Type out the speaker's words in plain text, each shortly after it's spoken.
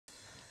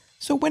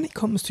So when it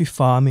comes to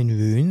farming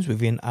runes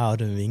within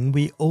Elden Ring,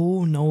 we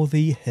all know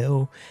the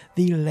hill,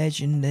 the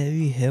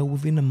legendary hill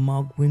within the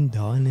Mogwin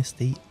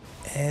Dynasty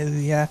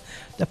area,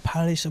 the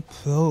Palace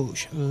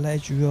Approach,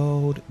 Ledge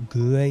Road,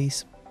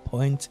 Grace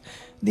Point.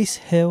 This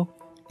hill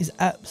is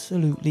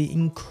absolutely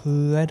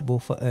incredible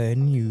for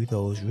earning you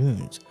those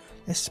runes,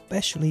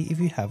 especially if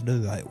you have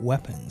the right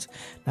weapons.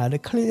 Now the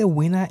clear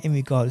winner in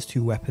regards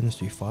to weapons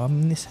to farm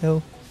in this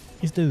hill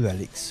is the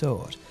Relic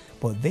Sword,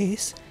 but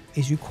this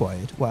is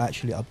required or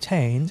actually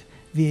obtained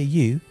via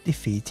you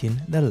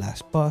defeating the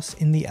last boss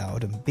in the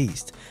Elden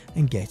Beast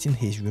and getting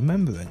his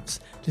remembrance.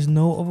 There's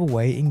no other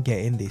way in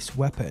getting this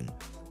weapon.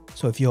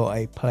 So if you're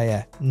a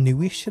player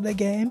newish to the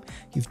game,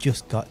 you've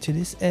just got to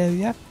this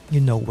area,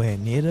 you're nowhere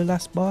near the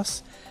last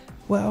boss,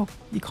 well,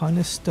 you're kind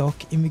of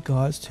stuck in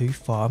regards to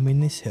farming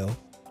this hill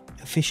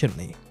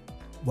efficiently.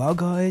 Well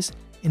guys,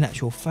 in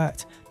actual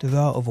fact, there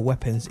are other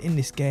weapons in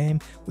this game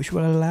which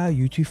will allow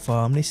you to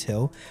farm this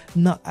hill,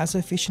 not as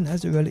efficient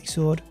as the Relic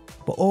Sword,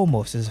 but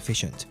almost as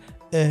efficient,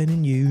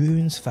 earning you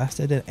runes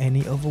faster than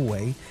any other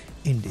way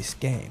in this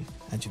game.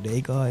 And today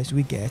guys,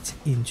 we get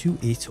into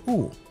it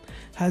all.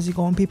 How's it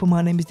going people?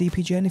 My name is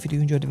DPJ, and if you do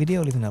enjoy the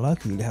video, leaving a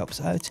like really helps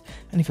out,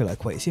 and if you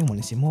like what you see and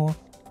want to see more,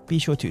 be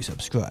sure to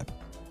subscribe.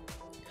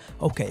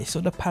 Okay, so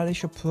the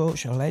Palace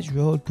Approach, Ledge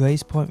Road,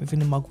 Grace Point within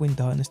the Mogwin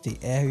Dynasty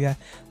area,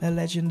 the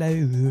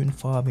legendary rune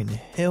farming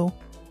hill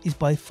is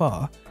by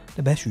far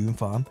the best rune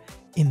farm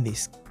in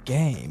this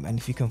game, and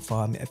if you can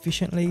farm it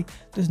efficiently,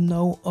 there's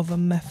no other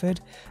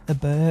method. The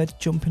bird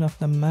jumping off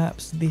the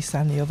maps, this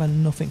and the other,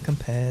 nothing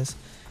compares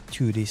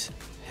to this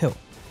hill.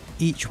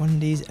 Each one of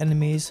these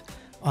enemies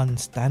on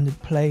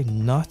standard play,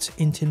 not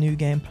into New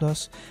Game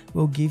Plus,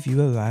 will give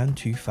you around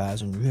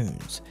 2000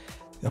 runes.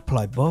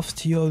 Apply buffs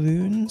to your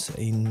runes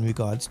in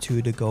regards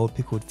to the gold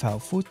pickled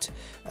foot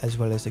as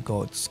well as the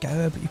gold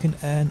scarab. You can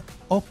earn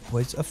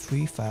upwards of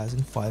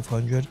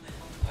 3500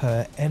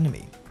 per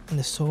enemy, and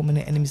there's so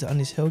many enemies on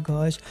this hill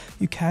guys,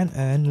 you can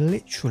earn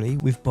literally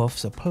with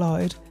buffs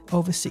applied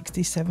over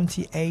 60,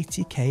 70,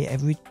 80k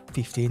every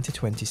 15 to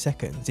 20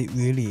 seconds. It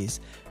really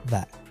is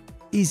that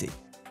easy.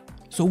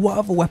 So what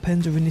other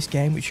weapons are in this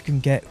game which you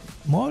can get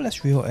more or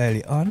less real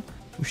early on,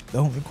 which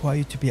don't require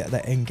you to be at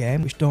the end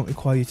game, which don't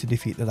require you to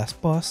defeat the last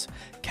boss,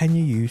 can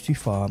you use to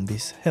farm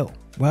this hill?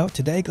 Well,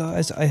 today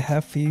guys, I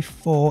have for you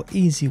 4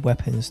 easy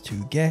weapons to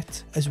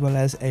get, as well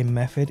as a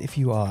method if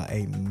you are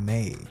a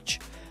mage.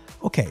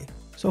 Okay,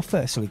 so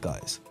firstly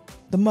guys,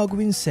 the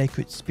Mogwin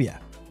Sacred Spear.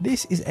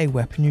 This is a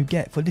weapon you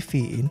get for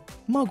defeating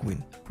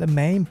Mogwin, the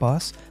main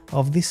boss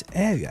of this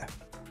area.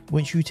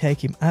 Once you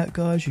take him out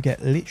guys, you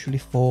get literally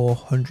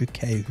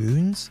 400k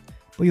runes.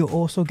 But you'll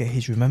also get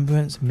his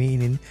remembrance,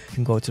 meaning you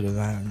can go to the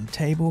round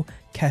table,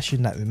 cash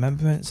in that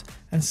remembrance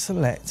and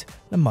select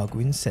the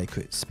Mogwin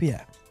Sacred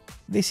Spear.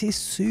 This is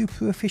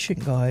super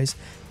efficient guys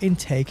in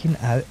taking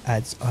out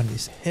adds on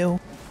this hill,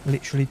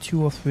 literally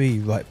 2 or 3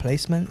 right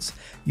placements,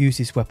 use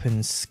this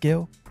weapon's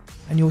skill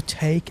and you'll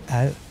take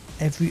out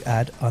every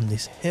ad on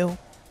this hill.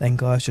 Then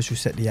guys, just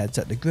reset the ads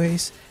at the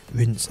grace,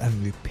 rinse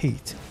and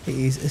repeat. It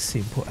is as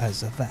simple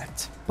as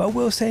that. But I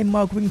will say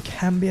Mogwin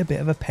can be a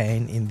bit of a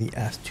pain in the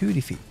ass to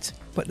defeat.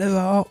 But there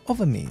are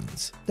other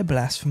means. The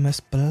Blasphemous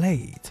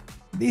Blade.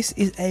 This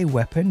is a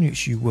weapon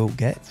which you will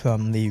get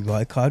from the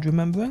Rykard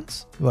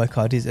Remembrance.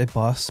 Rykard is a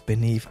boss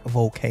beneath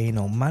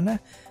Volcano Manor,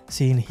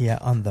 seen here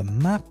on the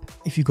map.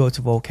 If you go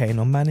to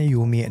Volcano Manor, you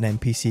will meet an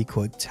NPC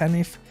called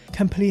Tanith.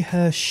 Complete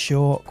her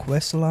short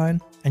quest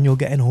line and you'll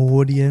get an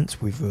audience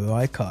with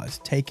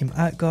Rykard. Take him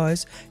out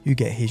guys, you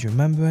get his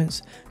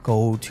remembrance,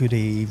 go to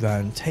the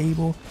round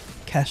table,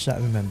 cash that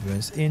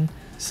remembrance in,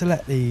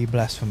 select the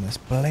Blasphemous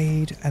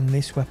Blade, and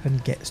this weapon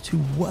gets to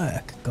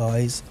work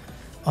guys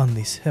on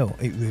this hill.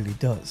 It really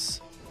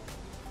does.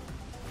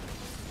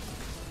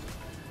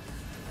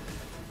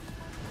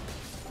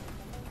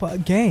 But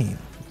again,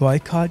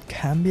 Rykard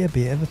can be a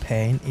bit of a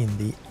pain in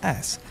the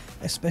ass,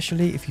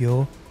 especially if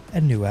you're a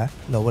newer,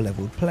 lower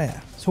leveled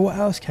player. So what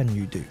else can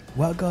you do?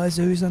 Well guys,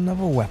 there is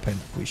another weapon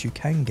which you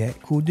can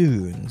get called the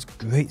Rune's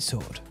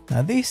Greatsword.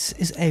 Now this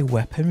is a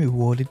weapon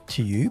rewarded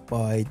to you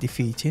by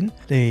defeating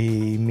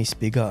the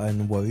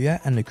Misbegotten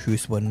Warrior and the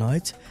Crucible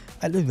Knight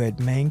at the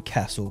Redmane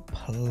Castle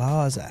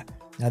Plaza.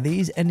 Now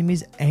these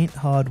enemies ain't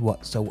hard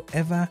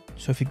whatsoever,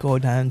 so if you go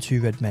down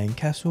to Redmane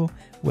Castle,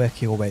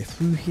 work your way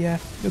through here,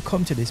 you'll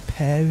come to this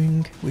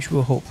pairing which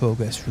will help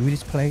progress through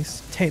this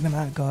place. Take them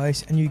out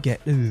guys and you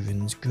get the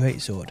Rune's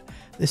Greatsword.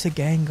 This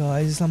again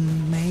guys is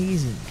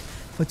amazing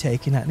for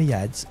taking out the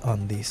ads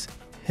on this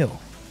hill.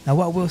 Now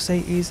what I will say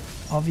is,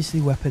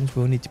 obviously weapons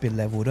will need to be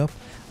leveled up.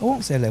 I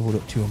won't say leveled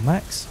up to a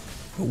max,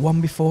 but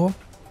one before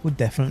will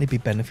definitely be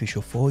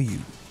beneficial for you.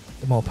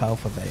 The more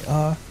powerful they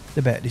are,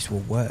 the better this will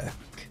work.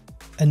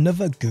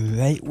 Another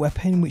great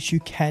weapon which you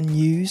can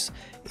use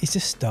is the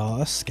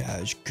Star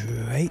Scourge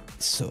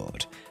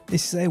Greatsword.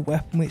 This is a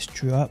weapon which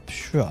drops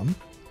from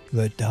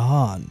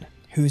Radahn,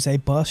 who is a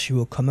boss you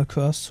will come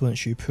across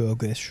once you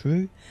progress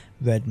through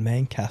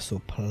Redmane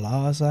Castle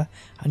Plaza,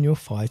 and you'll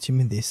fight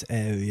him in this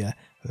area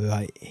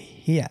right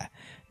here.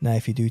 Now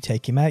if you do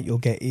take him out, you'll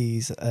get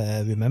his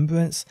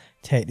remembrance.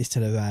 Take this to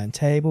the round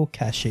table,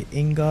 cash it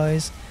in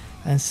guys,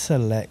 and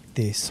select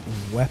this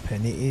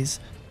weapon. It is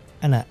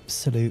an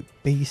absolute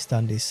beast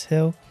on this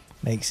hill,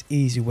 makes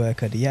easy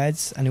work of the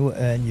ads, and it will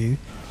earn you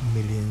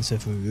millions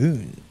of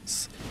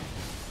runes.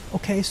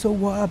 Okay, so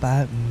what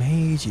about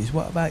mages?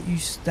 What about you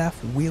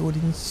staff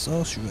wielding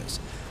sorcerers?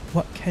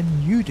 What can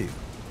you do?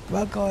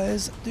 Well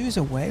guys, there is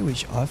a way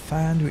which I've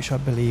found which I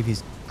believe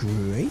is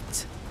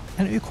great,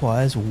 and it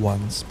requires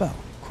one spell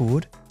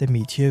called the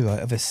Meteorite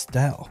of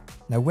Estelle.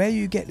 Now where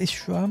you get this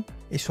from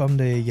is from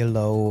the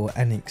Yellow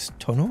Annex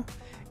Tunnel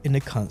in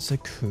the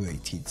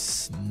consecrated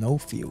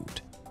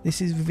snowfield. This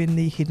is within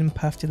the hidden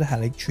path to the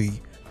Halig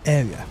Tree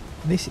area.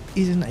 This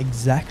isn't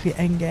exactly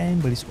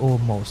endgame, but it's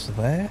almost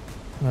there.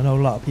 And I know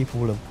a lot of people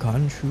will have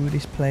gone through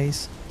this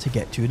place to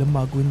get to the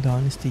Mogwin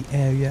Dynasty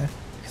area,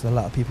 because a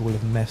lot of people will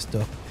have messed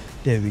up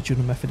the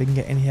original method of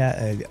getting here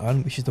early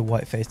on, which is the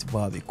White-Faced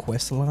Varvy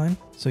quest line.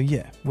 So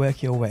yeah,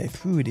 work your way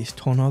through this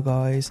tunnel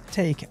guys,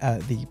 take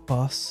out the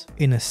boss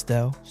in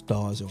Estelle,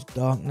 Stars of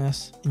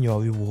Darkness, and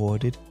you're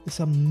rewarded this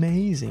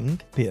amazing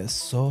bit of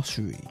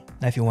sorcery.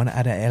 Now if you want to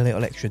add a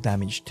little extra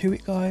damage to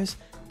it guys,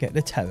 get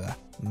the Terra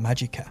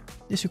Magica.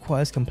 This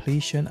requires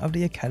completion of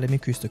the Academy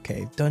Crystal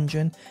Cave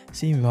dungeon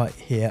seen right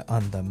here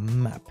on the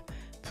map.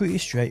 Pretty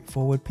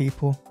straightforward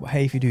people, but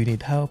hey, if you do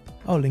need help,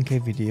 I'll link a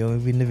video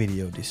in the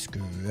video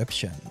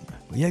description.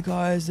 But yeah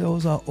guys,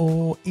 those are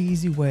all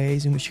easy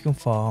ways in which you can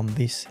farm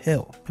this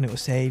hill, and it will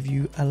save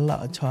you a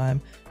lot of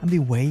time and be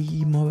way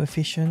more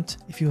efficient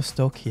if you're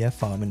stuck here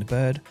farming the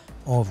bird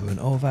over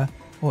and over,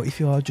 or if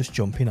you are just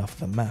jumping off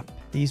the map.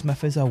 These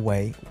methods are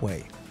way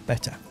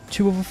better.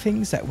 Two other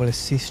things that will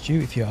assist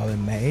you if you are a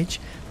mage,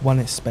 one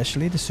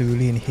especially the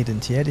Cerulean Hidden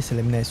Tier. This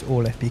eliminates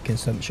all FP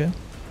consumption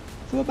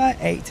for about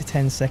 8 to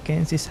 10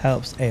 seconds. This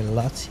helps a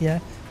lot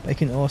here, but you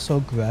can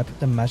also grab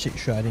the Magic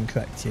Shrouding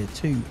Crack Tier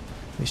 2,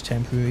 which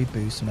temporarily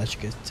boosts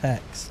magic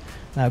attacks.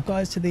 Now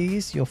guys, to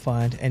these you'll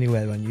find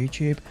anywhere on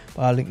YouTube,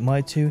 but I'll link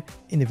my two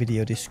in the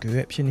video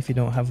description if you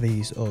don't have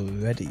these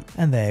already.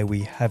 And there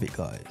we have it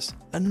guys,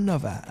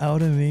 another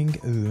Elden Ring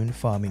rune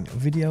farming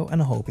video,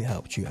 and I hope it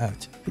helped you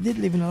out. If you did,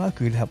 leaving a like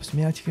really helps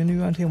me out. If you're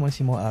new around here and want to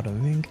see more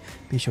Elden Ring,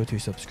 be sure to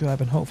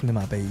subscribe, and hopefully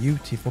might be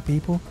useful for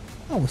people.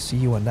 I will see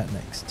you on that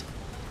next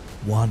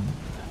one.